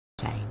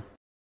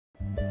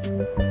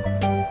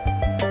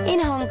In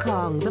Hong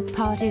Kong, the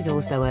party's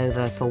also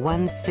over for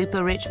one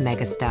super-rich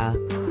megastar.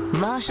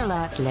 Martial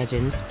arts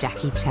legend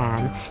Jackie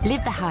Chan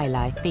lived the high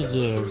life for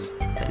years,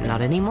 but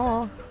not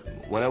anymore.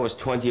 When I was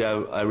 20,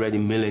 I read a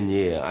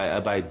millionaire. I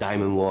buy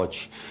diamond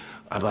watch,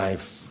 I buy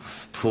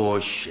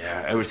Porsche,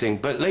 everything.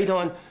 But later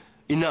on,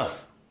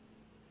 enough.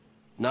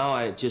 Now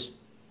I just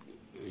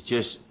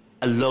as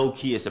low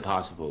key as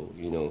possible,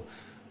 you know.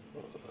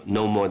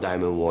 No more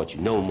diamond watch,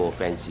 no more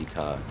fancy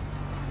car.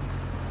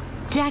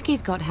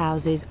 Jackie's got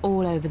houses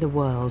all over the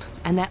world,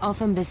 and they're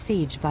often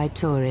besieged by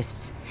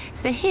tourists.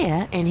 So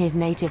here, in his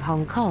native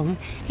Hong Kong,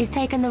 he's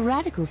taken the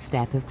radical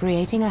step of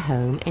creating a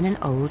home in an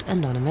old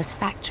anonymous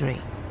factory.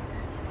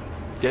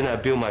 Then I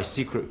built my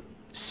secret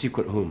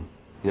home.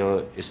 You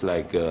know, it's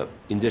like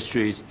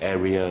industry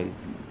area.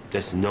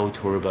 There's no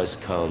tour bus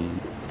come.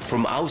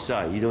 From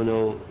outside, you don't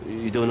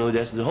know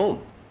that's the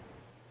home.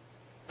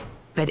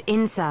 But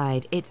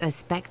inside, it's a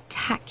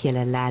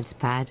spectacular lad's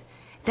pad.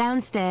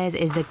 Downstairs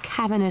is the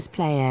cavernous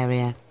play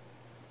area.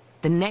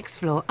 The next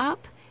floor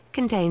up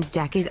contains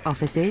Jackie's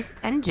offices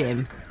and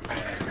gym.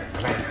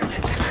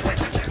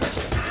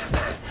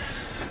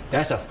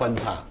 That's a fun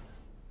part.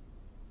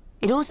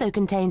 It also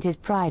contains his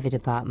private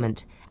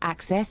apartment,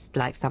 accessed,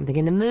 like something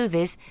in the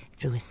movies,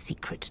 through a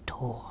secret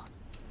door.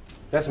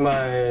 That's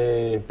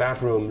my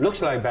bathroom.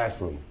 Looks like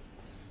bathroom.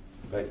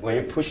 But when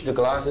you push the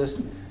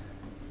glasses,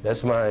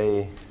 that's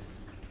my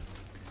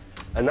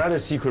another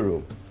secret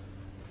room.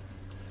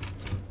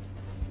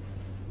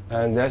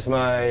 And that's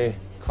my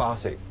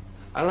closet.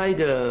 I like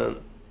the,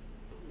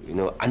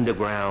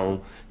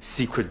 underground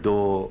secret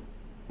door.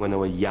 When I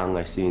was young,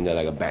 I seen that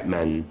like a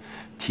Batman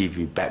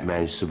TV,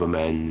 Batman,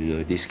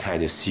 Superman, this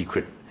kind of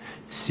secret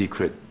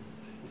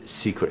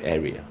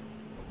area.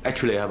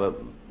 Actually, I have a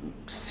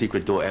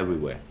secret door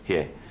everywhere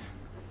here.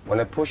 When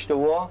I push the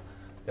wall,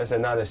 there's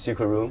another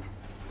secret room.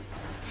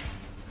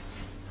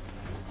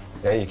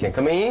 Then you can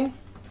come in.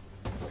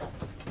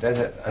 There's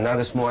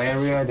another small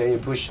area, then you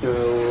push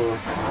through,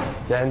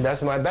 then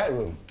that's my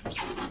bedroom.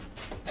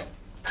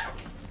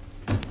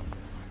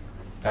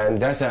 And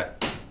that's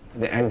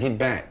the antique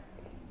bed,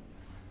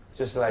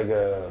 just like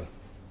a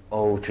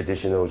old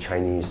traditional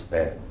Chinese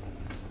bed.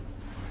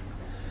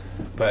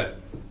 But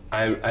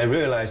I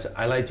realized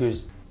I like to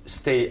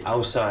stay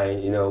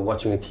outside,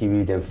 watching the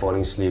TV, then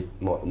falling asleep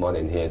more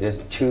than here. That's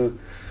too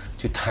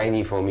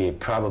tiny for me.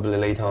 Probably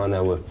later on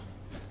I will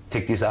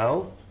take this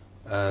out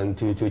and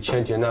to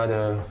change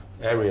another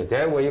area.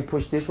 Then when you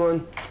push this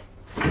one,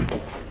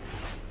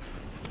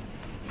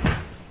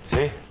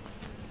 see?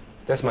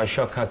 That's my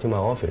shortcut to my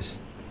office.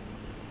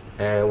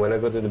 And when I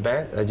go to the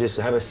bed, I just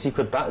have a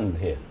secret button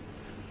here.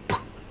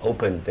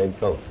 Open, then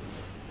go.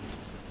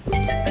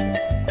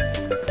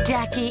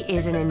 Jackie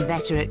is an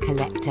inveterate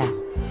collector.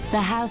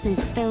 The house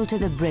is filled to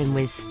the brim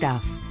with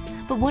stuff.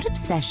 But what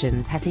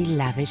obsessions has he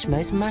lavished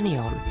most money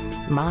on?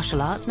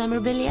 Martial arts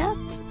memorabilia?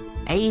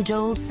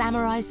 Age-old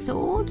samurai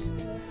swords?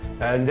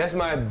 And that's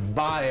my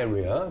bar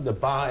area, the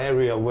bar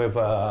area with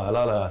a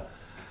lot of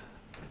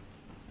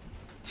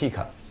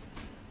teacups.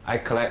 I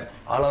collect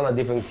a lot of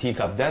different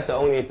teacups. That's the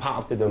only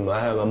part of them. I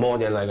have more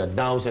than like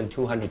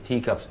 1,200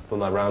 teacups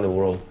from around the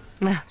world.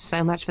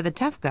 So much for the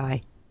tough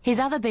guy. His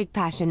other big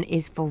passion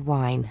is for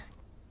wine,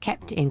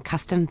 kept in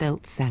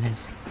custom-built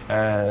cellars.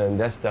 And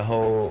that's the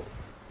whole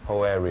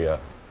area.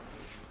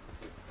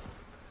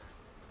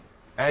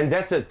 And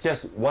that's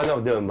just one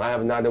of them. I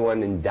have another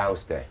one in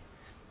downstairs.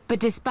 But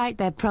despite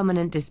their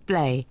prominent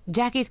display,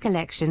 Jackie's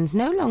collections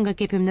no longer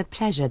give him the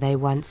pleasure they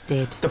once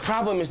did. The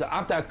problem is that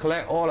after I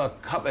collect all the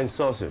cup and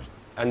saucers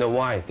and the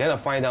wine, then I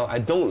find out I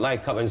don't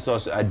like cup and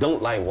saucers, I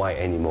don't like wine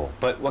anymore.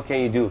 But what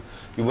can you do?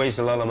 You waste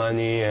a lot of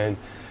money, and